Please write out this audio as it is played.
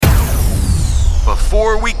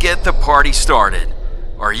before we get the party started,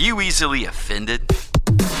 are you easily offended?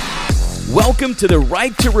 Welcome to the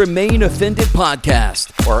Right to Remain Offended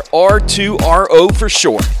podcast, or R2RO for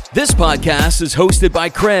short. This podcast is hosted by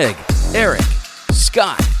Craig, Eric,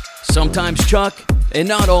 Scott, sometimes Chuck, and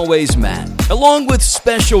not always Matt, along with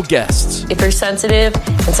special guests. If you're sensitive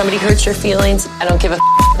and somebody hurts your feelings, I don't give a f***.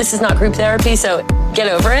 This is not group therapy, so get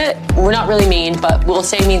over it. We're not really mean, but we'll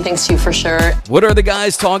say mean things to you for sure. What are the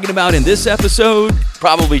guys talking about in this episode?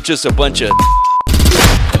 Probably just a bunch of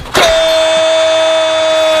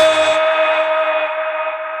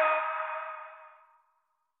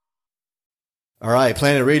All right,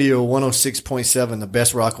 Planet Radio 106.7, the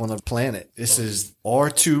best rock on the planet. This is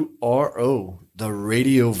R2RO, the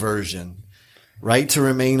radio version. Right to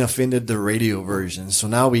Remain Offended, the radio version. So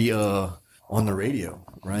now we on the radio,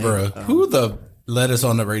 right? Bruh, who the let us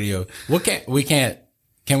on the radio? Can we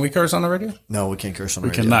curse on the radio? No, we can't curse on the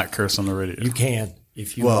radio. We cannot curse on the radio. You can.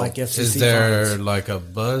 If you like FCC is there fines. like a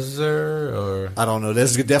buzzer or? I don't know.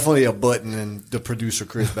 There's definitely a button, and the producer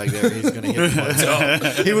Chris back there, he's going to hit the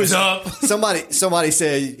button. He was up. Somebody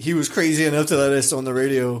said he was crazy enough to let us on the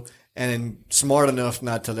radio, and smart enough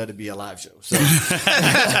not to let it be a live show. So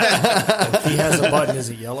If he has a button, is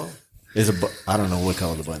it yellow? I don't know what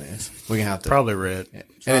color the button is. We're gonna have to Probably red. and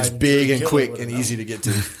it's big and quick and easy to get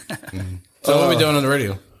to. So what are we doing on the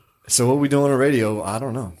radio? So what we doing on the radio? I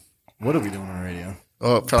don't know. What are we doing on the radio?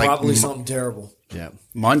 Oh, for like Probably something terrible. Yeah.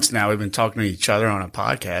 months now, we've been talking to each other on a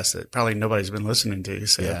podcast that probably nobody's been listening to.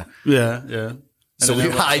 So Yeah. Yeah. So we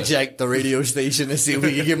hijacked the radio station to see if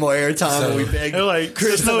we could get more airtime, and we begged They're like,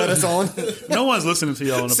 Chris to let us on. No one's listening to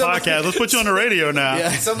y'all on the podcast. Let's put you on the radio now. Yeah.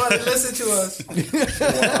 Somebody listen to us.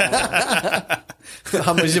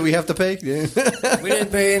 How much did we have to pay? Yeah. We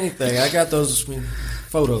didn't pay anything. I got those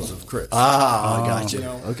photos of Chris. I got you.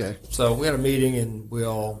 Okay. So we had a meeting and we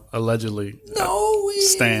all... Allegedly.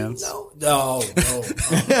 Stands. No. This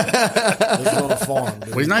is on a farm. Dude.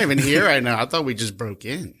 well, he's not even here right now. I thought we just broke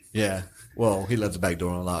in. Yeah. Well, he left the back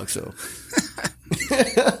door unlocked, so.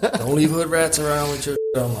 Don't leave hood rats around with your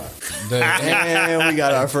unlocked. And we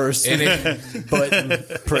got our first button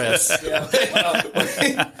press. Well,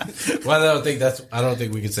 I don't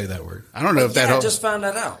think we can say that word. I don't know if that I helps. just found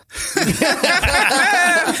that out.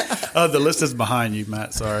 The list is behind you,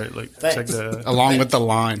 Matt. Sorry. Check the. Along with the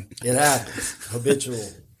line. It happens. Habitual.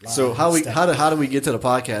 So how did we get to the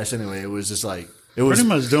podcast anyway? It was just like it was Pretty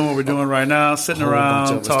much doing what we're doing right now, sitting A whole bunch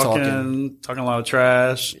around, of us talking a lot of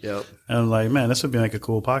trash. Yep. And I'm like, man, this would be like a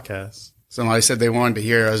cool podcast. Somebody said they wanted to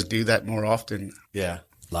hear us do that more often. Yeah.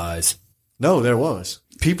 Lies. No, there was.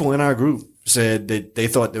 People in our group said that they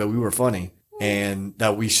thought that we were funny and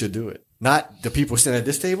that we should do it. Not the people sitting at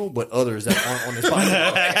this table, but others that aren't on this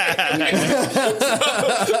podcast.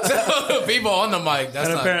 So, people on the mic. That's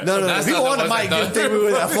not. No. That's People not on the ones mic that didn't think we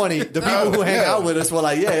were that funny. The people who hang out with us were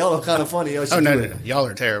like, yeah, y'all are kind of funny. Y'all should Oh, no, do no, it. no. Y'all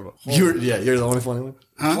are terrible. You're the only funny one.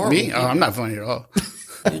 Huh? Me? Oh, I'm not funny at all.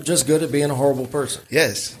 You're just good at being a horrible person.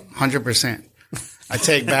 Yes, 100%. I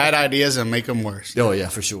take bad ideas and make them worse. Oh, yeah,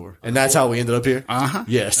 for sure. And that's how we ended up here? Uh-huh.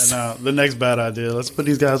 Yes. And now the next bad idea, let's put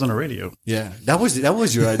these guys on the radio. Yeah, that was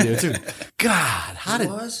your idea too. God,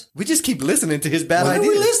 we just keep listening to his bad Why are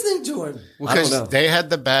ideas? we listening to him? I don't know. Because they had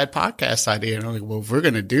the bad podcast idea. And I'm like, well, if we're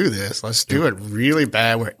going to do this, let's do it really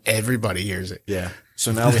bad where everybody hears it. Yeah.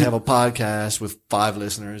 So now we have a podcast with 5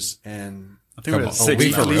 listeners and I think we're at 6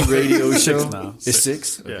 weekly now. radio show. Six now. It's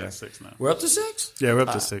 6? Yeah, 6 now. We're up to 6? Yeah, we're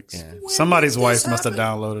up to 6. yeah. Somebody's When did wife this must have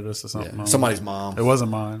happen? downloaded us or something. Yeah. Somebody's mom. It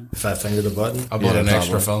wasn't mine. Fat finger the button. I bought an Yeah,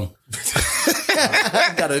 extra probably. phone.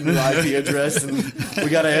 Got a new IP address and we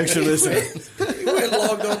got an extra listener. We went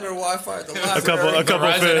logged on their Wi-Fi at the A couple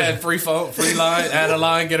Verizon of had free line, add a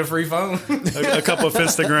line, get a free phone. a couple of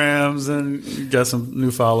Instagrams and got some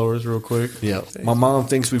new followers real quick. Yeah. My mom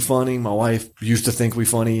thinks we funny. My wife used to think we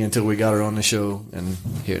funny until we got her on the show, and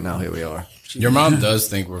here we are. Your mom does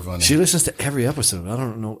think we're funny. She listens to every episode. I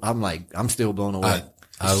don't know. I'm still blown away.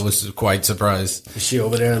 I was quite surprised. Is she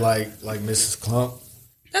over there like Mrs. Clump?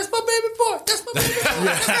 That's my baby boy. That's my baby boy.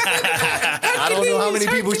 I don't know how many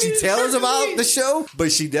people she tells about the show, but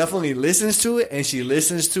she definitely listens to it, and she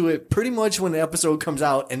listens to it pretty much when the episode comes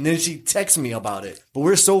out, and then she texts me about it. But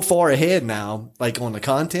we're so far ahead now, like on the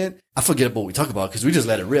content, I forget what we talk about because we just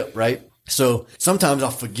let it rip, right? So sometimes I'll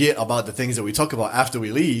forget about the things that we talk about after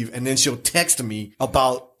we leave, and then she'll text me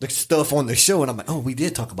about the stuff on the show, and I'm like, oh, we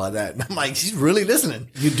did talk about that. And I'm like, she's really listening.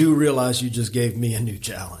 You do realize you just gave me a new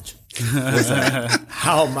challenge.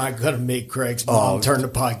 How am I going to make Craig's mom turn the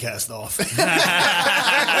podcast off?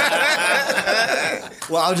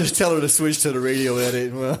 Well, I'll just tell her to switch to the radio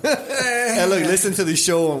edit. Well, hey, look, listen to the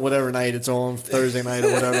show on whatever night it's on, Thursday night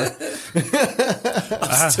or whatever.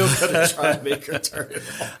 I'm still gonna try to make her turn it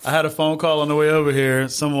off. I had a phone call on the way over here.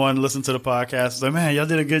 Someone listened to the podcast. Was like, man, y'all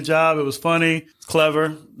did a good job. It was funny,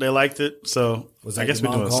 clever. They liked it. So I guess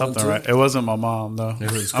we're doing something right. It wasn't my mom, though.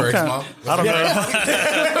 It was Craig's mom? I don't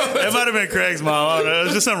know. It might have been Craig's mom. I don't know. It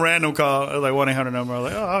was just some random call. It was like 1-800 number. I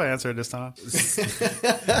was like, oh, I'll answer it this time.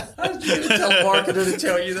 How did you get a telemarketer to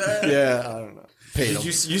tell you that? Yeah, I don't know.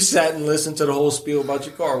 You sat and listened to the whole spiel about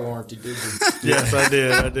your car warranty, did you? Yes, I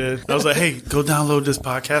did. I was like, hey, go download this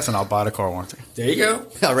podcast and I'll buy the car warranty. There you go.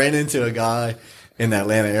 I ran into a guy in the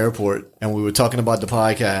Atlanta airport and we were talking about the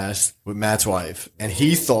podcast with Matt's wife. And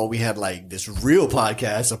he thought we had like this real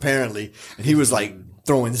podcast, apparently. And he was like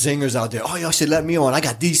throwing zingers out there. Oh, y'all should let me on. I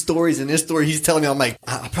got these stories and this story. He's telling me, I'm like,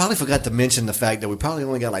 I probably forgot to mention the fact that we probably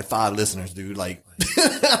only got like 5 listeners, dude. Like,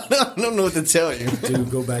 I don't know what to tell you.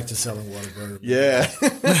 Dude, go back to selling Whataburger. Yeah.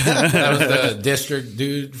 That was the district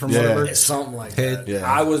dude from Whataburger? It's something like Head. that.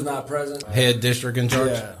 Yeah. I was not present. Head district in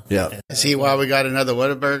charge? Yeah. See why we got another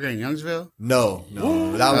Whataburger in Youngsville? No.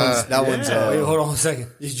 That one's. Wait, hold on a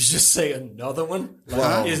second. Did you just say another one?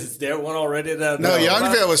 Wow. Is there one already? That No,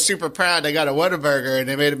 Youngsville was super proud. They got a Whataburger and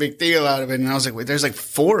they made a big deal out of it. And I was like, wait, there's like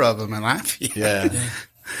 4 of them in Lafayette. Yeah.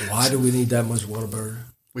 Why do we need that much Whataburger?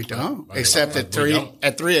 We don't. Except at 3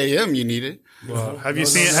 a.m. you need it. Well, have you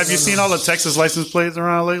seen all the Texas license plates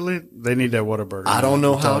around lately? They need that Whataburger. I don't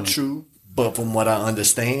know how true, but from what I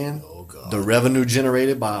understand, the revenue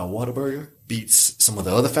generated by a Whataburger beats some of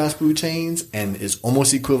the other fast food chains and is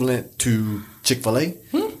almost equivalent to Chick-fil-A.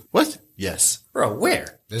 What? Yes. Bro,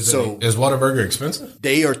 where? Is Whataburger expensive?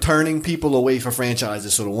 They are turning people away for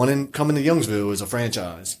franchises. So the one coming to Youngsville is a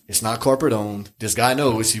franchise. It's not corporate owned. This guy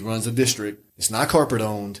knows, he runs a district. It's not corporate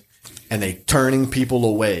owned. And they turning people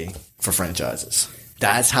away for franchises.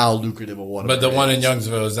 That's how lucrative a Whataburger is. But the one in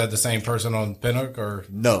Youngsville, is that the same person on Pinnock or?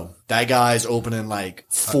 No. That guy's opening like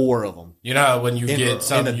 4 of them. You know how when you get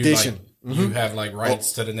something, in addition. you have like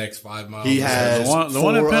rights to the next 5 miles? He has the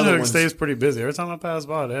one in 4 other Pinhook ones. stays pretty busy. Every time I pass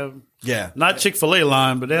by, they have not Chick-fil-A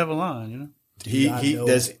line, but they have a line, you know?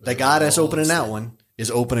 The guy that's opening that one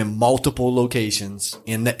is opening multiple locations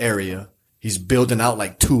in the area. He's building out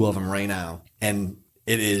like 2 of them right now. And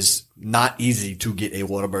it is not easy to get a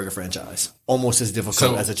Whataburger franchise. Almost as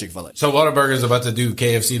difficult as a Chick-fil-A. So Whataburger is about to do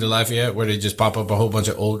KFC to Lafayette, where they just pop up a whole bunch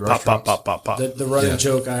of old restaurants. Pop. The running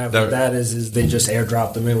joke I have with that is they just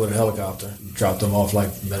airdropped them in with a helicopter. Dropped them off like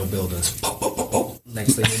metal buildings. Pop, pop, pop, pop.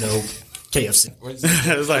 Next thing you know, KFC.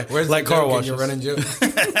 It's like, where's like car washes. You're running joke.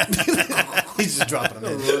 He's just dropping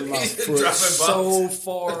them in. So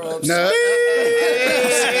far up. No.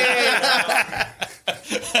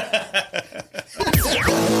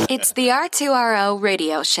 It's the R2RO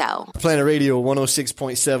radio show. Planet Radio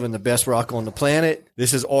 106.7, the best rock on the planet.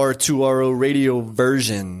 This is R2RO radio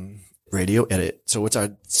version. Radio edit. So what's our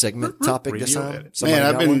segment topic this time? Man,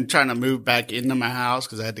 I've been trying to move back into my house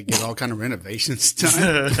because I had to get all kind of renovations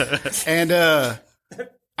done. And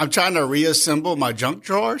I'm trying to reassemble my junk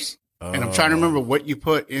drawers. And I'm trying to remember what you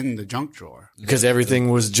put in the junk drawer. Because everything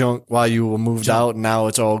was junk while you were moved out, and now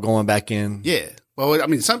it's all going back in. Yeah. Well, I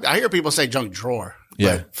mean, I hear people say junk drawer.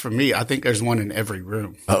 Yeah. But for me, I think there's one in every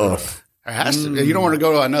room. Uh-oh. There has to. You don't want to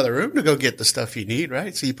go to another room to go get the stuff you need,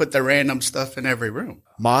 right? So you put the random stuff in every room.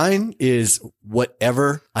 Mine is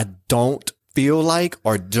whatever I don't feel like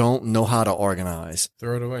or don't know how to organize.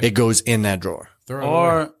 Throw it away. It goes in that drawer.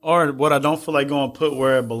 Or what I don't feel like going put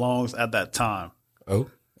where it belongs at that time. Oh.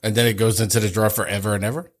 And then it goes into the drawer forever and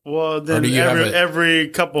ever? Well, then every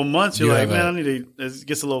couple months, you're like, man, I need to, it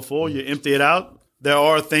gets a little full. You empty it out. There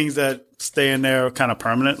are things that stay in there kind of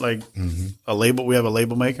permanent, like a label. We have a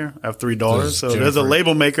label maker. I have 3 daughters. So there's a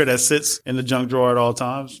label maker that sits in the junk drawer at all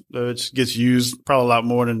times, which gets used probably a lot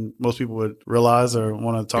more than most people would realize or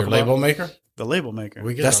want to talk about. Label maker? The label maker.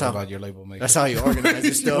 We can talk about your label maker. That's how you organize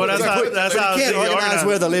your stuff. Well, that's how you can't organize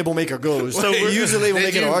where the label maker goes. So we usually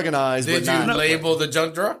label maker organized, but Did you label the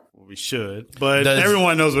junk drawer? We should, but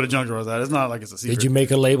everyone knows what a junk drawer is at. It's not like it's a secret. Did you make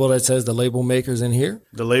a label that says the label maker's in here?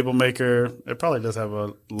 The label maker, it probably does have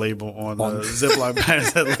a label on the Ziploc bag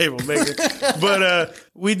that says label maker. But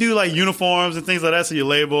we do like uniforms and things like that. So you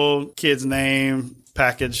label kid's name,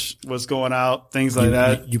 package, what's going out, things like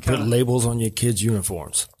that. You put labels on your kids'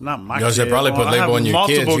 uniforms. Not my You kids. should probably put label on your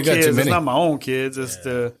kids. You got kids. too many. It's not my own kids. It's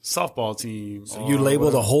the softball team. So you label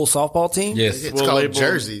the whole softball team? Yes. It's called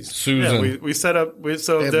jerseys. Susan. Yeah, we set up.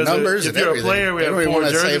 So They have numbers if and you're a everything. player, we They have don't even 4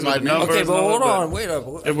 wanna say jerseys my with name. numbers. Okay, but and all hold that. on. Wait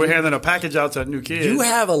up. If we're handing a package out to a new kid. You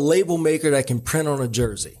have a label maker that can print on a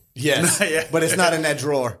jersey. yes, Yeah. but it's not in that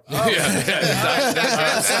drawer. I'll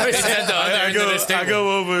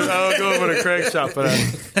go over to Craig's shop for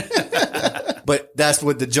that. But that's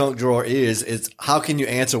what the junk drawer is. It's how can you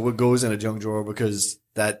answer what goes in a junk drawer, because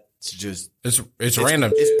that's just it's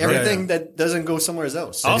random. It's everything that doesn't go somewhere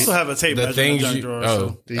else. I also have a tape measure in the junk drawer.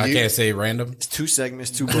 I can't say random. It's 2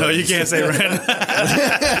 segments, 2 buttons. No, you can't say random.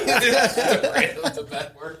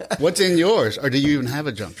 What's in yours? Or do you even have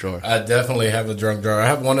a junk drawer? I definitely have a junk drawer. I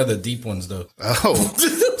have one of the deep ones though. Oh.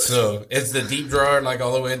 So it's the deep drawer, like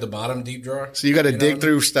all the way at the bottom deep drawer. So you got to dig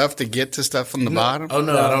through stuff to get to stuff from the bottom? Oh,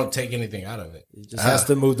 no, I don't take anything out of it. He just has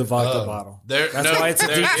to move the vodka bottle. That's why it's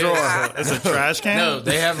a deep drawer. It's a trash can? No,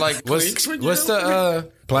 they have like, what's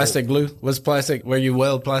the plastic glue? What's plastic, where you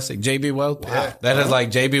weld plastic? JB Weld? Wow. That has like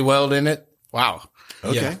JB Weld in it. Wow.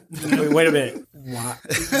 Okay. Yeah. Wait a minute. Why?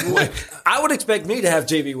 I would expect me to have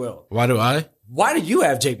JB Weld. Why do I? Why do you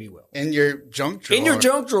have JB Weld? In your junk drawer. In your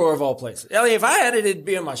junk drawer of all places. I mean, if I had it, it'd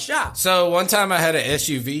be in my shop. So one time I had an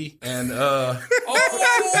SUV and the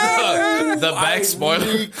back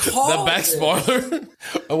spoiler.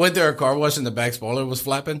 I went there a car wash and the back spoiler was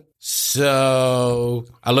flapping. So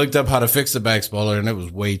I looked up how to fix the back spoiler and it was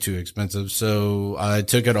way too expensive. So I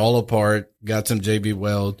took it all apart, got some JB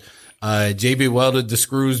Weld. JB welded the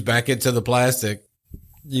screws back into the plastic.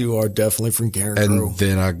 You are definitely from Karen And Crew.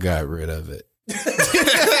 then I got rid of it.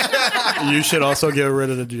 You should also get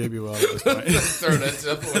rid of the JB Weld at this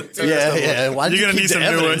point. Yeah. Why You're gonna need some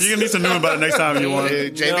new ones. You're gonna need some new ones by the next time you want.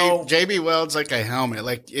 JB Weld's like a helmet.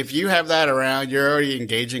 Like if you have that around, you're already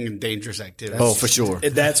engaging in dangerous activities. Oh, for sure.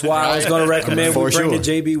 That's why I was going to recommend we bring the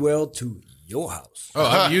JB Weld to your house. Oh,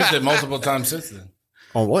 I've used it multiple times since then.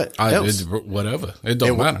 On what? Whatever. It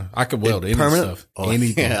don't matter. I could weld any stuff. Oh,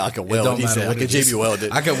 Anything. Yeah, I could weld. It don't He matter said, what I could it is. JB weld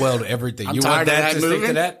it. I could weld everything. I'm You tired want of that that to stick moving.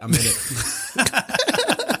 to that? I'm in it.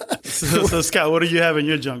 So Scott, what do you have in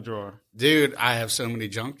your junk drawer? Dude, I have so many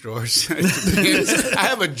junk drawers. I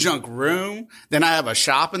have a junk room. Then I have a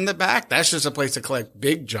shop in the back. That's just a place to collect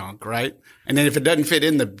big junk, right? And then if it doesn't fit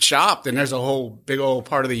in the shop, then there's a whole big old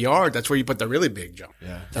part of the yard. That's where you put the really big junk.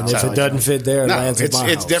 Yeah. And if it doesn't fit there, it No, lands at my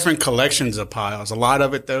it's house. different collections of piles. A lot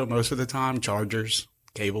of it, though, most of the time, chargers,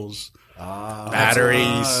 cables,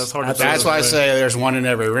 batteries. That's why I say there's one in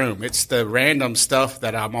every room. It's the random stuff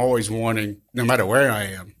that I'm always wanting, no matter where I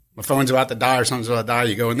am. My phone's about to die or something's about to die.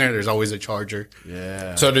 You go in there, there's always a charger.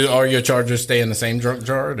 Yeah. So do all your chargers stay in the same junk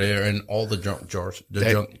jar? They're in all the junk jars.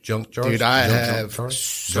 Junk jars? Dude, I have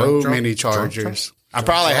so many chargers. I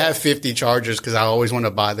probably have 50 chargers because I always want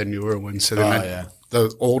to buy the newer ones. So then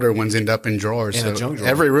the older ones end up in drawers. In a junk drawer.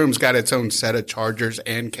 Every room's got its own set of chargers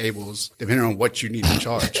and cables, depending on what you need to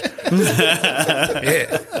charge.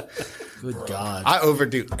 Yeah. Good God. I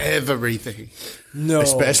overdo everything. No.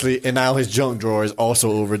 Especially, and now his junk drawer is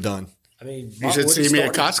also overdone. I mean, You should see me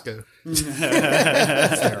at Costco.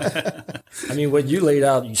 I mean, what you laid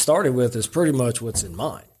out, you started with is pretty much what's in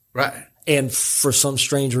mine. Right. And for some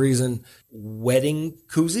strange reason, wedding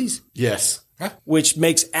koozies, Yes. which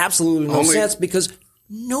makes absolutely no Only- sense because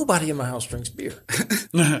nobody in my house drinks beer.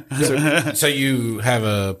 So you have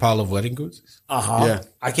a pile of wedding goods? Uh-huh. Yeah.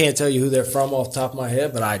 I can't tell you who they're from off the top of my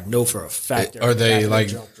head, but I know for a fact. Are they like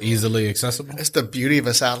junk drawer. easily accessible? That's the beauty of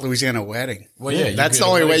a South Louisiana wedding. Well, yeah. That's the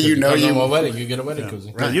only way you know you. a wedding. You get a wedding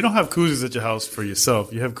koozie. Right. You don't have koozies at your house for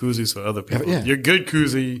yourself. You have koozies for other people. Yeah. Your good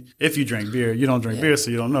koozie, if you drink beer, you don't drink beer,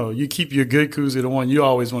 so you don't know. You keep your good koozie, the one you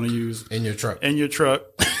always want to use In your truck. in your truck.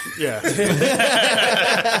 Yeah.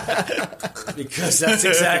 Because that's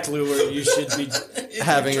exactly where you should be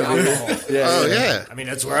Having a beer. Oh, yeah. I mean,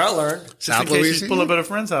 that's where I learned. Just South in case you Louisiana. pull up at a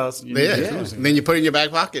friend's house. You need Yeah. a koozie. And then you put it in your back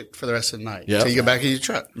pocket for the rest of the night. Yeah. Till you get back in your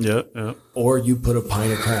truck. Yeah. Or you put a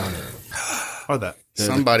pint of Crown in it. Or that.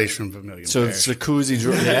 Somebody's from Vermilion. So Parish. it's a koozie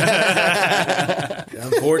drawer.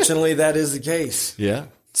 Unfortunately, that is the case. Yeah.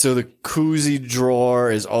 So the koozie drawer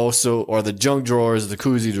is also, or the junk drawer is the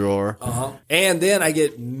koozie drawer. Uh-huh. And then I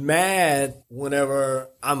get mad whenever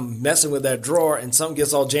I'm messing with that drawer and something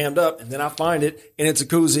gets all jammed up, and then I find it and it's a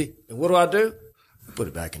koozie. And what do? I put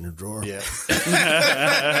it back in the drawer. Yeah.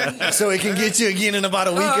 So it can get you again in about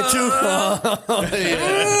a week or two.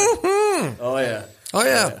 Oh, yeah. Oh,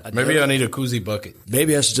 yeah. Maybe I need a koozie bucket.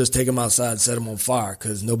 Maybe I should just take them outside and set them on fire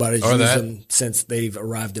because nobody's Or used that. them since they've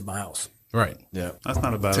arrived at my house. Right. Yeah. That's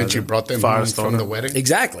not a bad Since idea. you brought them Fire home starter. from the wedding.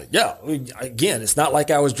 Exactly. Yeah. Again, it's not like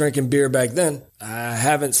I was drinking beer back then. I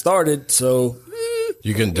haven't started, so.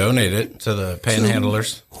 You can donate it to the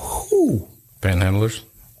panhandlers. Ooh. Panhandlers?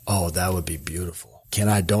 Oh, that would be beautiful. Can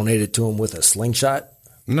I donate it to them with a slingshot?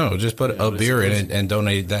 No, just put a beer in it and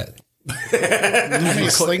donate that. How many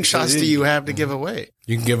slingshots do you have to give away?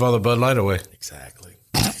 You can give all the Bud Light away. Exactly.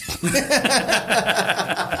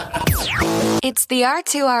 It's the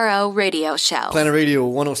R2RO radio show. Planet Radio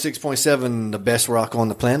 106.7, the best rock on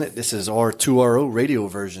the planet. This is R2RO radio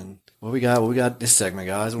version. What we got this segment,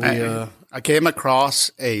 guys. I came across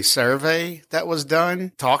a survey that was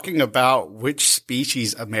done talking about which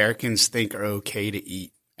species Americans think are okay to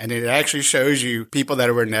eat. And it actually shows you people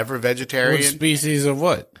that were never vegetarian. What species of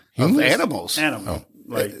what? Of animals. Animal.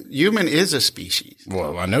 Like human is a species.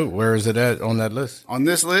 Well, I know. Where is it at on that list? On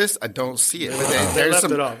this list, I don't see it. But they left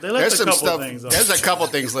it off. They left a couple things off. There's a couple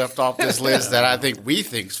things left off this list that I think we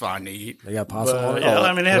think's fine to eat. They got possum on it. Yeah,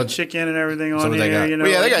 I mean, they have chicken and everything on they here. got? You know,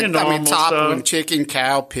 Well, yeah, they got, normal top stuff. one, chicken,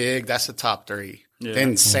 cow, pig. That's the top 3. Yeah.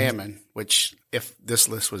 Then salmon, which if this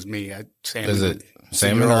list was me, salmon. Is it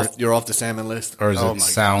salmon You're off the salmon list? or is Oh it my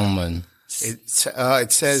salmon? It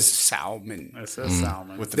says salmon. It says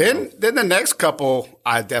salmon. Then the next couple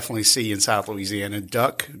I definitely see in South Louisiana: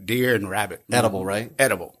 duck, deer, and rabbit. Edible, right?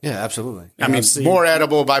 Edible. Yeah, absolutely. I mean, more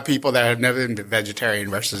edible by people that have never been vegetarian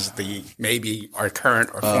versus the maybe our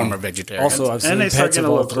current or former vegetarians. Also, I've seen And they start pets getting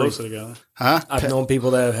of a all little 3. closer together. I've known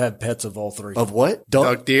people that have had pets of all 3. Of what?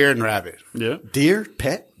 duck, deer, and rabbit. Yeah. Deer?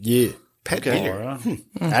 Pet? Yeah. Pet Okay. deer.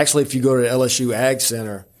 Actually, if you go to the LSU Ag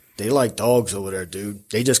Center, they like dogs over there, dude.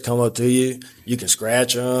 They just come up to you. You can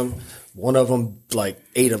scratch them. One of them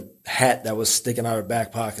ate a hat that was sticking out of the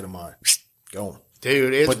back pocket of mine. Going.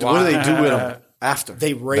 Dude, it's But what do they wild. do with them after?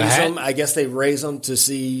 They raise hat? them. I guess they raise them to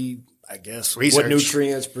see, what Research.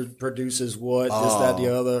 nutrients produces what, this, that,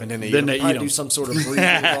 the other. And then they Then they Probably eat do them. some sort of breeding.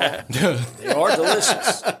 They are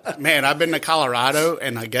delicious. Man, I've been to Colorado,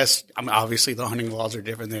 and I guess obviously the hunting laws are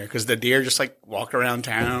different there because the deer just walk around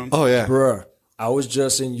town. Oh, yeah. Bruh, I was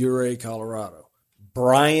just in Ouray, Colorado.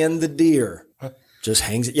 Brian the deer just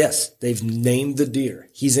hangs it. Yes, they've named the deer.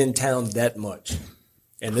 He's in town that much.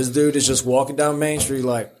 And this dude is just walking down Main Street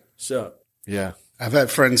like, sup? Yeah. I've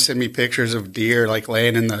had friends send me pictures of deer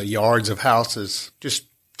laying in the yards of houses, just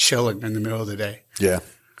chilling in the middle of the day. Yeah.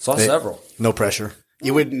 Saw several. No pressure.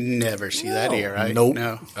 You would never see that here, right? Nope.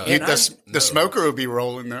 No. The smoker would be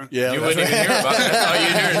rolling though. Yeah. You wouldn't even hear about it. That's all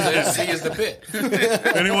you hear is see is the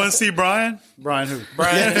pit. Anyone see Brian? Brian who?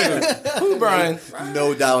 Brian, who Brian?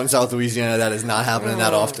 No doubt in South Louisiana that is not happening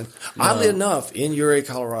that often. Oddly enough, in Ouray,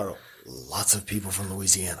 Colorado, lots of people from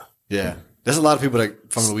Louisiana. Yeah. There's a lot of people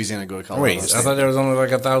that from Louisiana go to Colorado. Wait, I thought there was only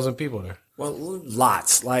 1,000 people there. Well,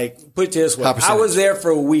 lots. Put it this way. How I percentage? was there for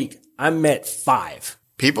a week. I met 5.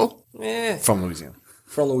 People? From Louisiana.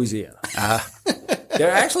 From Louisiana.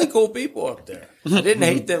 They're actually cool people up there. I didn't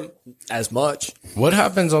hate them as much. What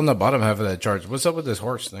happens on the bottom half of that chart? What's up with this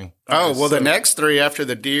horse thing? Oh, well, the next 3 after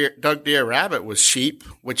the duck, deer, rabbit was sheep,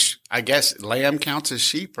 which I guess lamb counts as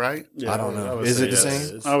sheep, right? I don't know. would Is say it the yes.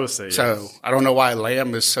 same? I would say yes. So I don't know why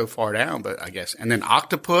lamb is so far down, but I guess. And then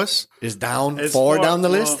octopus. Is down It's far more- down the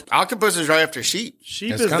well, list? Octopus is right after sheep.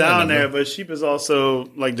 Sheep It's is kinda down in the there, middle. but sheep is also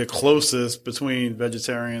the closest between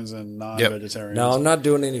vegetarians and non-vegetarians. No, I'm not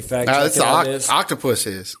doing any fact It's checking the on this. octopus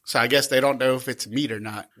is. So I guess they don't know if it's meat or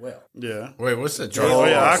not. Well, Yeah. Wait, what's the chart? Oh,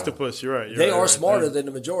 yeah, octopus. You're right. You're they right, are right smarter there. than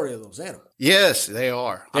the majority of those animals. Yes, they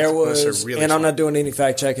are. There Octopus was, are really and I'm smart. not doing any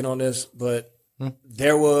fact checking on this, but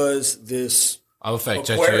there was this I'll fact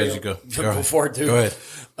check you aquarium. as you go. Go ahead. Before I do, Go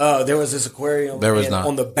ahead. there was this aquarium. There was and not.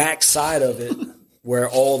 on the back side of it, where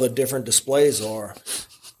all the different displays are.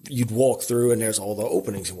 You'd walk through, and there's all the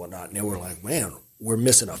openings and whatnot. And they were like, "Man, we're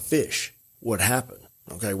missing a fish. What happened?"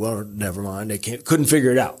 Okay, well, never mind. They couldn't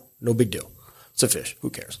figure it out. No big deal. It's a fish. Who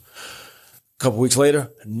cares? A couple weeks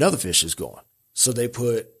later, another fish is gone. So they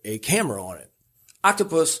put a camera on it.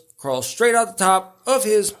 Octopus crawls straight out the top of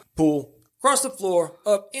his pool, across the floor,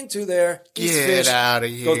 up into there. Eats Get fish, out of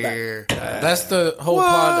goes back. here. That's the whole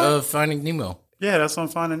plot of Finding Nemo. Yeah, that's on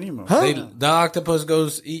Finding Nemo. The octopus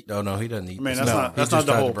goes eat. Oh no, he doesn't eat. I mean, No, that's he not just the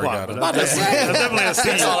tried whole to break plot. out But of it. that's definitely a scene.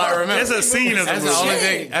 That's all I remember. It's a scene of the That's the movie. only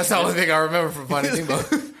thing. That's the only thing I remember from Finding Nemo.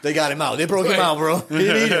 They got him out. They broke him out, bro. He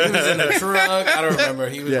was in a truck. I don't remember.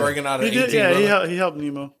 He was breaking out of He 18. did, yeah, brother. he helped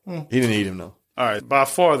Nemo. He didn't eat him, though. All right. By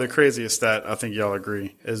far, the craziest stat, I think y'all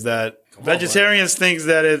agree, is that vegetarians think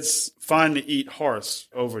that it's fine to eat horse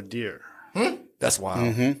over deer. That's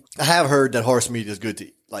wild. I have heard that horse meat is good to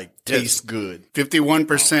eat. Tastes good.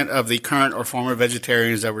 51% of the current or former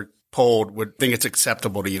vegetarians that were polled would think it's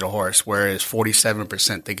acceptable to eat a horse, whereas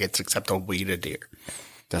 47% think it's acceptable to eat a deer.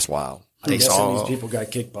 That's wild. I'm guessing saw- these people got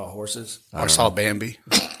kicked by horses. Or saw Bambi.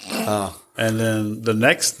 And then the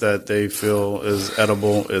next that they feel is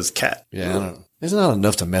edible is cat. Yeah, I don't know. There's not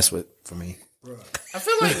enough to mess with for me. I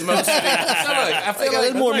feel like most of the, I feel like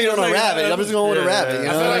There's more meat on a rabbit. I'm just going with a rabbit. You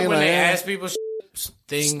I know? feel like when they Yeah. ask people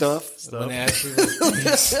things, Stuff. when they ask people,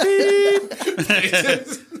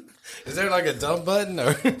 is there like a dumb button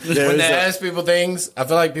or when they ask people things? I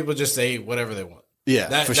feel like people just say whatever they want. Yeah,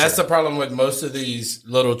 that's the problem with most of these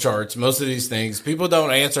little charts, most of these things. People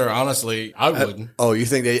don't answer honestly. I wouldn't. You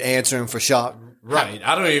think they answering for shock? Right.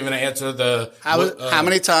 I don't even answer the... How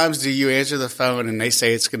many times do you answer the phone and they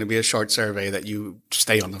say it's going to be a short survey that you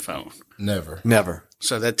stay on the phone? Never.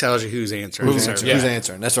 So that tells you who's answering. Who's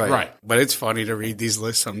answering? That's right. Right. But it's funny to read these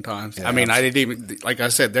lists sometimes. Yeah, I mean, I didn't even, like I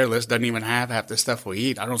said, their list doesn't even have half the stuff we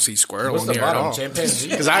eat. I don't see squirrel on here at all. Chimpanzee?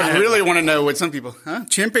 Because I really want to know what some people,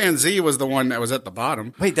 chimpanzee was the one that was at the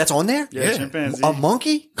bottom. Wait, that's on there? Yeah. Chimpanzee. A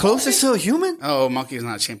monkey? Closest to a human? Oh, monkey's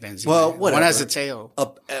not chimpanzee. Well, whatever. One has a tail.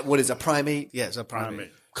 What is a primate? Yeah, it's a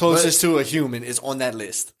primate. Closest to a human is on that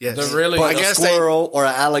list. Yes. But I guess a squirrel or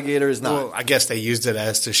an alligator is not. Well, I guess they used it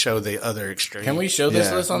as to show the other extreme. Can we show this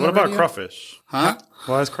list on What the about video? crawfish? Huh?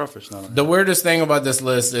 Why is crawfish not on? The weirdest thing about this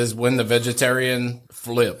list is when the vegetarian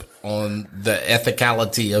flip on the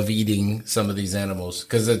ethicality of eating some of these animals.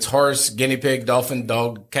 Because it's horse, guinea pig, dolphin,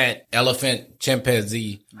 dog, cat, elephant,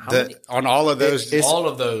 chimpanzee. On all of those. All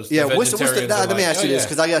of those. Yeah, what's the let me ask you this,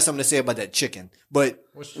 because I got something to say about that chicken. But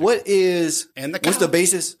what is, and the cow? what's the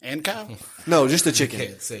basis? And cow? No, just the chicken. We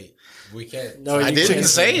can't say. We can't. No, I didn't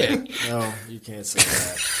say it. No, you can't say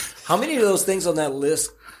that. How many of those things on that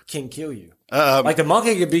list can kill you? Like the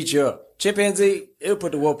monkey can beat you up. Chimpanzee, it'll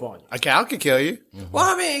put the whoop on you. A cow can kill you. Mm-hmm. Well,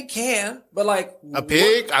 I mean, it can, but like a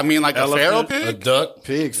pig. I mean, like a feral pig, a duck,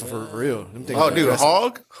 pigs for real. Oh, dude, a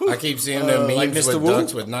hog. I keep seeing them memes like with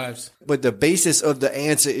ducks with knives. But the basis of the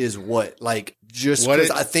answer is what? Like, just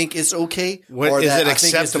because I think it's okay, or is that it acceptable, I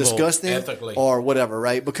think it's disgusting, ethically, or whatever,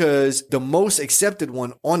 right? Because the most accepted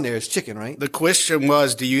one on there is chicken, right? The question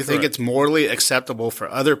was, do you think it's morally acceptable for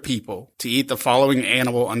other people to eat the following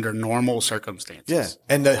animal under normal circumstances? Yeah,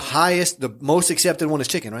 and the most accepted one is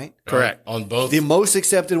chicken, right? Correct. On both. The most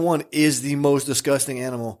accepted one is the most disgusting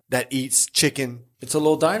animal that eats chicken. It's a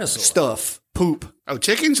little dinosaur. Stuff. Poop. Oh,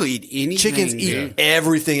 chickens will eat anything. Chickens eat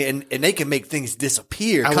everything, and they can make things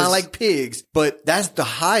disappear, kind of like pigs. But that's the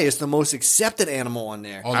highest, the most accepted animal on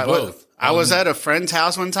there. On both. I was at a friend's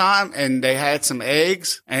house one time, and they had some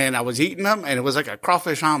eggs, and I was eating them, and it was like a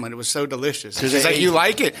crawfish omelet. It was so delicious. She's like, you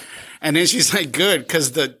like it? And then she's like, good,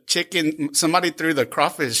 because the chicken, somebody threw the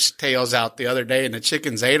crawfish tails out the other day, and the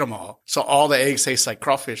chickens ate them all. So all the eggs taste like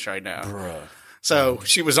crawfish right now. Bruh. So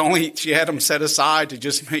she had them set aside to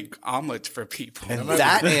just make omelets for people. And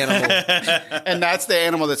that animal. And that's the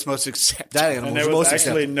animal that's most accepted. That animal And is there was most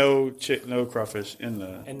actually accepted. no crawfish in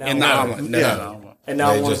the omelet. omelet. And now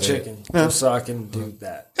I want a chicken, so I can do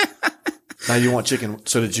that. Now you want chicken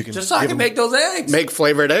so that you can Just so I can make those eggs. Make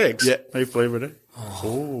flavored eggs. Yeah. They flavored it.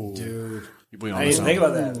 Oh, dude. I didn't think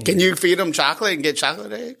about that. Can you feed them chocolate and get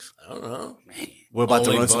chocolate eggs? I don't know. Man. We're about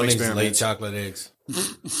to run some Bunny's experiments. lay chocolate eggs.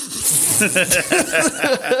 That's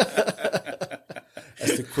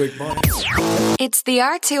the quick bunny. It's the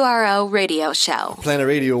R2RO radio show. Planet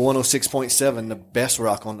Radio 106.7, the best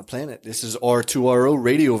rock on the planet. This is R2RO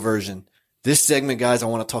radio version. This segment, guys, I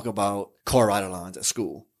want to talk about car ride lines at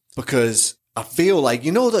school because I feel like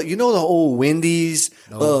you know the old Wendy's.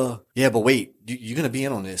 No. Yeah, but wait, you're gonna be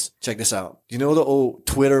in on this. Check this out. You know the old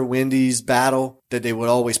Twitter Wendy's battle that they would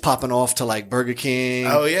always popping off to like Burger King.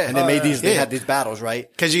 Oh yeah, and they made these. They had these battles, right?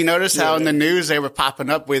 Because you notice how in the news they were popping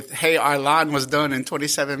up with, "Hey, our line was done in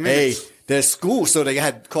 27 minutes." Hey, there's school, so they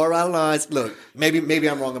had car ride lines. Look, maybe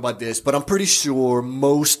I'm wrong about this, but I'm pretty sure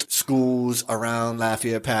most schools around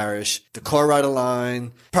Lafayette Parish, the car ride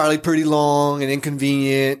line probably pretty long and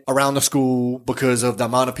inconvenient around the school because of the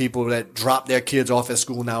amount of people that drop their kids off at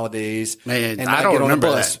school nowadays. Man, and I don't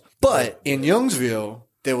remember that. But in Youngsville,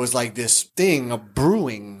 there was like this thing of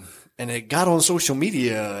brewing, and it got on social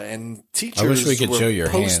media, and teachers I wish we could were show your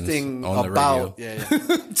posting hands on about. the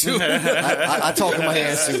I talk with my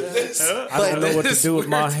hands too. I don't know what to do with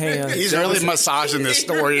my hands. He's really massaging this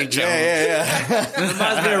story, Joe. Yeah.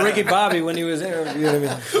 Reminds me of Ricky Bobby when he was there. I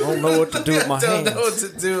don't know what to do with my hands. Don't know what to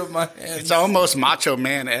do with my hands. It's almost Macho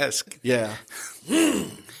Man-esque. Yeah.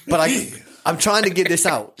 But I'm trying to get this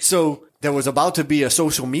out. So there was about to be a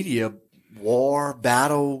social media war,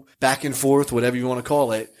 battle, back and forth, whatever you want to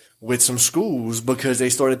call it, with some schools because they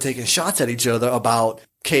started taking shots at each other about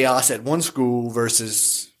chaos at one school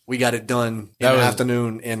versus we got it done in the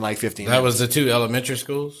afternoon in like 15 minutes. That was the two elementary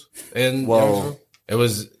schools in Whoa. It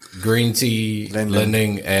was Green Tea,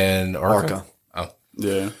 Lending, and Arca. Arca. Oh.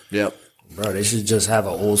 Yeah. Yep. Bro, they should just have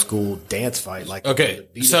an old school dance fight. Like, Okay,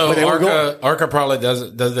 so Arca probably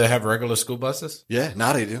does they have regular school buses? Yeah,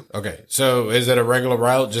 now they do. Okay, so is it a regular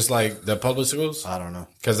route just like the public schools? I don't know.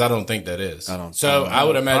 Because I don't think that is. So I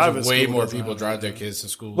would imagine Private way school more doesn't people have drive their kids to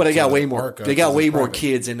school. But they got to way more. Arca They got 'cause way it's more private.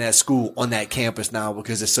 kids in that school on that campus now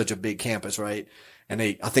because it's such a big campus, right? And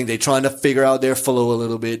I think they're trying to figure out their flow a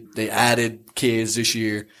little bit. They added kids this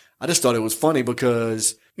year. I just thought it was funny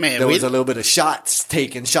because there was a little bit of shots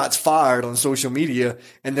fired on social media.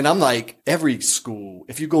 And then I'm like, every school,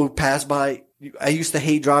 if you go pass by, I used to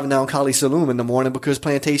hate driving down College Saloon in the morning because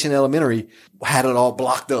Plantation Elementary had it all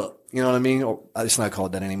blocked up. You know what I mean? Or, it's not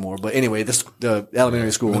called that anymore. But anyway, the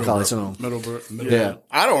elementary school in College Saloon. Yeah.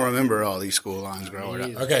 I don't remember all these school lines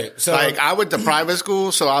growing up. Okay, so Like, I went to private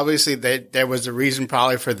school, so obviously there was a reason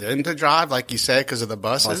probably for them to drive, like you said, because of the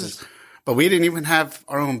buses. But we didn't even have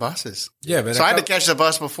our own buses. Yeah, but so I had to catch the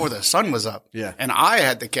bus before the sun was up. Yeah. And I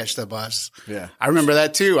had to catch the bus. Yeah. I remember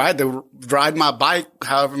that too. I had to ride my bike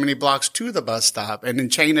however many blocks to the bus stop and then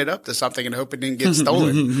chain it up to something and hope it didn't get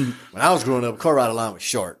stolen. When I was growing up, car ride line was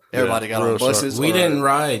short. Everybody got on buses. we didn't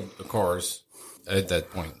ride cars at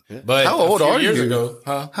that point. But How old a few are years you? ago,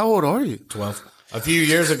 huh? How old are you? 12. A few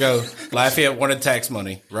years ago, Lafayette wanted tax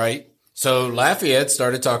money, right? So Lafayette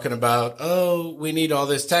started talking about, oh, we need all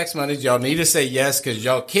this tax money. Y'all need to say yes because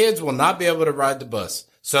y'all kids will not be able to ride the bus.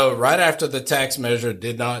 So right after the tax measure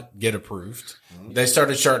did not get approved, they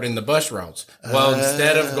started shortening the bus routes. Well,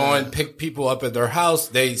 instead of going pick people up at their house,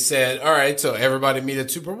 they said, all right, so everybody meet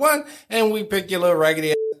at Super One and we pick your little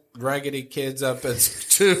raggedy kids up at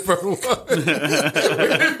Super One.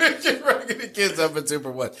 Raggedy kids up at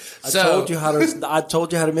Super One. I told you how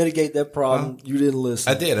to mitigate that problem. You didn't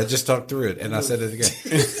listen. I did. I just talked through it, and I said it again.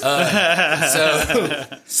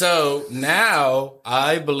 So now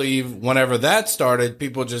I believe whenever that started,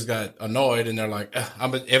 people just got annoyed, and they're like,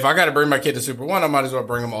 if I got to bring my kid to Super One, I might as well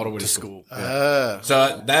bring them all the way to school.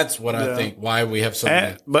 So that's what I think why we have so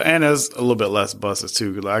many. And there's a little bit less buses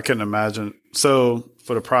too. Like, I couldn't imagine. So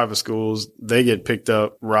for the private schools, they get picked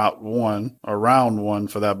up round one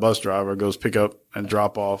for that bus driver goes pick up and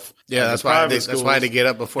drop off. Yeah, that's why they get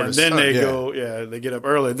up before the sun. And then they get up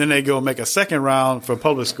early. Then they go make a second round for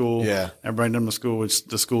public school and bring them to school, which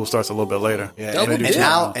the school starts a little bit later.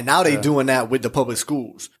 Yeah, and now they doing that with the public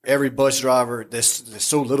schools. Every bus driver, there's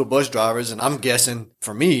so little bus drivers, and I'm guessing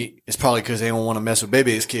for me, it's probably because they don't want to mess with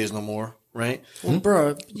baby's kids no more. Right? Well,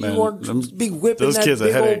 bro, you want to be whipping that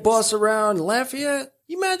big old bus around Lafayette?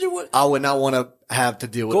 You imagine what? I would not want to have to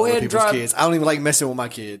deal with other people's kids. I don't even like messing with my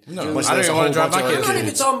kid. No, I don't even want to drive my kids. I'm not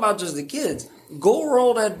even talking about just the kids. Go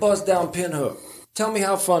roll that bus down Pinhook. Tell me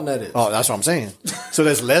how fun that is. Oh, that's what I'm saying. So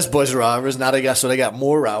there's less bus drivers. Now they got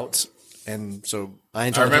more routes. And so I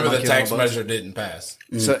remember the tax measure didn't pass.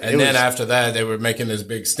 So then after that, they were making this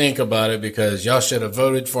big stink about it because y'all should have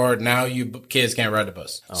voted for it. Now you kids can't ride the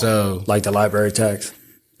bus. So like the library tax?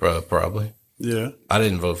 Probably. Yeah. I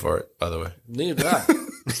didn't vote for it, by the way. Neither did I.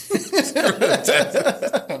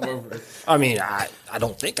 I mean, I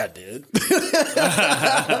don't think I did.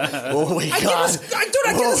 Oh my God. I get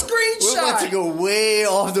a screenshot. We're about to go way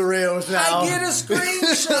off the rails now. I get a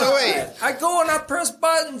screenshot. Wait. I go and I press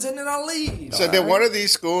buttons and then I leave. So did one of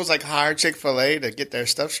these schools like hire Chick-fil-A to get their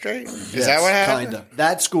stuff straight? Is that what happened? Kinda.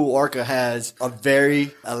 That school, Arca, has a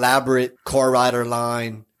very elaborate car rider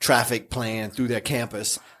line traffic plan through their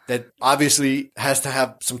campus that obviously has to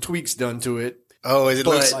have some tweaks done to it. Oh, it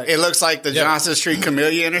looks like the Johnson Street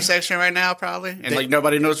Camellia intersection right now, probably, and like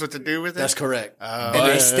nobody knows what to do with it. That's correct. And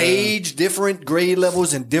they stage different grade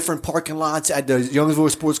levels in different parking lots at the Youngsville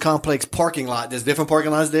Sports Complex parking lot. There's different parking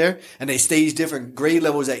lots there, and they stage different grade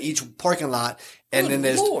levels at each parking lot. And then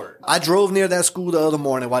there's. I drove near that school the other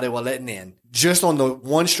morning while they were letting in. Just on the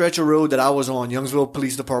one stretch of road that I was on, Youngsville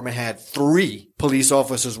Police Department had 3 police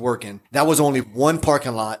officers working. That was only one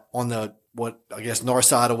parking lot on the north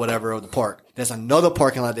side or whatever of the park. There's another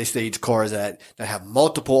parking lot they stage cars at that have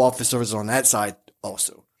multiple officers on that side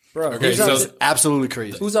also. Bro, it's absolutely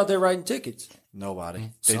crazy. Who's out there writing tickets?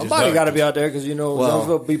 Nobody. Somebody got to be out there because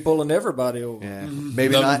Youngsville be pulling everybody over. Yeah,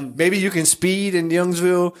 maybe not. Maybe you can speed in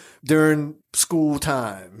Youngsville during school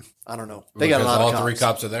time. I don't know. They got a lot of cops. All 3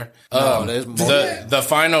 cops are there. There's more. The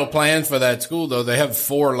final plan for that school, though, they have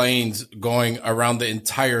 4 lanes going around the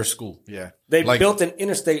entire school. Yeah. They built an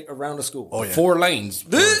interstate around the school. Oh, yeah. 4 lanes.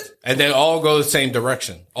 And they all go the same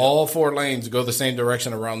direction. All 4 lanes go the same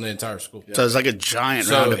direction around the entire school. So it's like a giant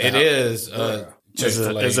roundabout. It is.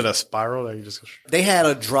 Is it a spiral that you just? They had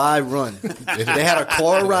a dry run. They had a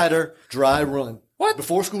car rider dry run. What?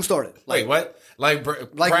 Before school started. Wait, what? Like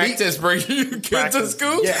practice bringing your kids to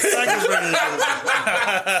school? Yes.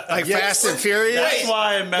 Like Fast and Furious? That's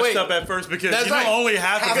why I messed up at first because only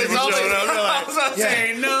half the people showed up. They're like,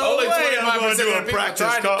 saying, no only way I'm going to do a 25%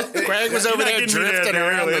 practice call. Greg was over there drifting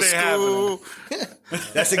around the school.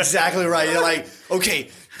 That's exactly right. You're like, okay,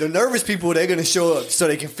 the nervous people, they're going to show up so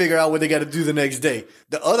they can figure out what they got to do the next day.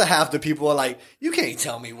 The other half the people are like, you can't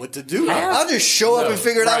tell me what to do. I'll just show up and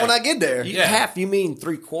figure it out when I get there. Half, you mean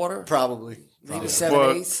 3/4? Probably. Maybe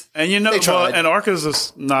 7/8? And and ARCA's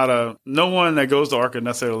is not no one that goes to ARCA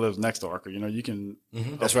necessarily lives next to ARCA. You can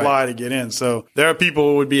apply to get in. So there are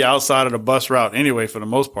people who would be outside of the bus route anyway for the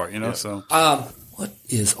most part, so. What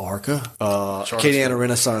is ARCA? Acadiana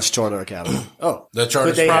Renaissance Charter Academy. Oh. The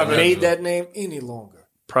charter Could they have made that name any longer?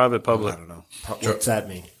 Private public. I don't know. What's that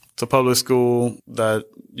mean? It's a public school that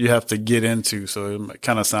you have to get into. So it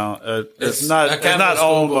kind of sound, it's not school,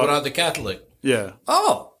 owned but by, without the Catholic. yeah.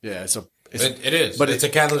 Oh. Yeah, It is. But it's a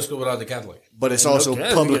Catholic school without the Catholic. But it's also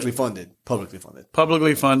publicly funded. Publicly funded.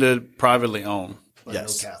 Publicly funded, privately owned.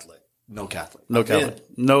 Yes. No Catholic. No Catholic. No Catholic.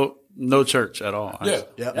 No church at all. Yeah.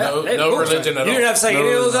 Yep. No religion at all. You didn't have to say any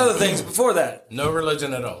of those other things before that. No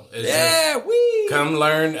religion at all. It's just come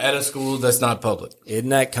learn at a school that's not public. Isn't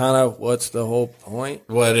that kind of what's the whole point?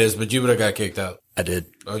 Well, it is, but you would have got kicked out. I did.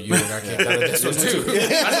 Oh, you would have got kicked out of this one, too. That's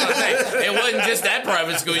what I'm saying. It wasn't just that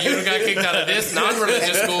private school. You would have got kicked out of this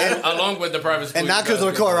non-religious school along with the private school. And not because of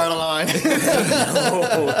the car right on line.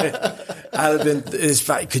 I'd have been.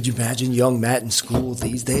 Could you imagine young Matt in school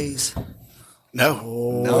these days?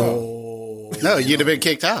 No, you'd have been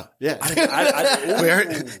kicked out. Yeah.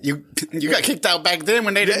 You got kicked out back then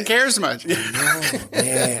when they didn't care as much.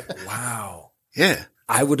 Man, wow. Yeah.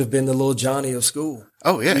 I would have been the little Johnny of school.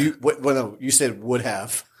 Oh, yeah. You said would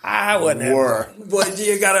have. I wouldn't have. But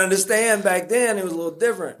you got to understand, back then it was a little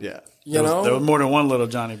different. Yeah. You know? There was more than one little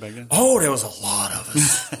Johnny back then. Oh, there was a lot of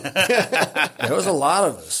us. There was a lot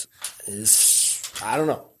of us. I don't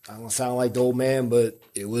know. I don't sound like the old man, but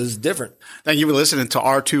it was different. Thank you for listening to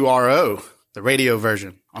R2RO, the radio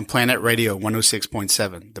version on Planet Radio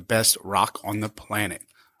 106.7, the best rock on the planet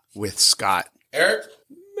with Scott. Eric?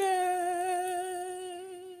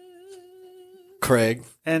 Craig.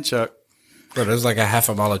 And Chuck. Bro, there's like a half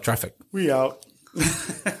a mile of traffic. We out.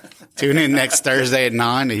 Tune in next Thursday at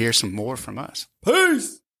 9 to hear some more from us.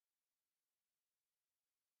 Peace.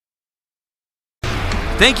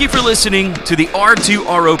 Thank you for listening to the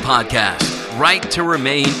R2RO podcast, Right to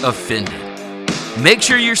Remain Offended. Make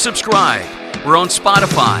sure you're subscribed. We're on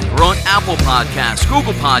Spotify, we're on Apple Podcasts,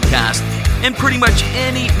 Google Podcasts, and pretty much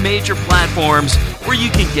any major platforms where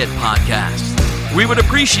you can get podcasts. We would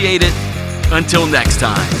appreciate it. Until next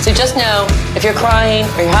time. So just know, if you're crying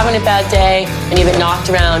or you're having a bad day and you've been knocked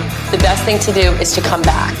around, the best thing to do is to come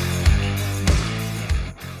back.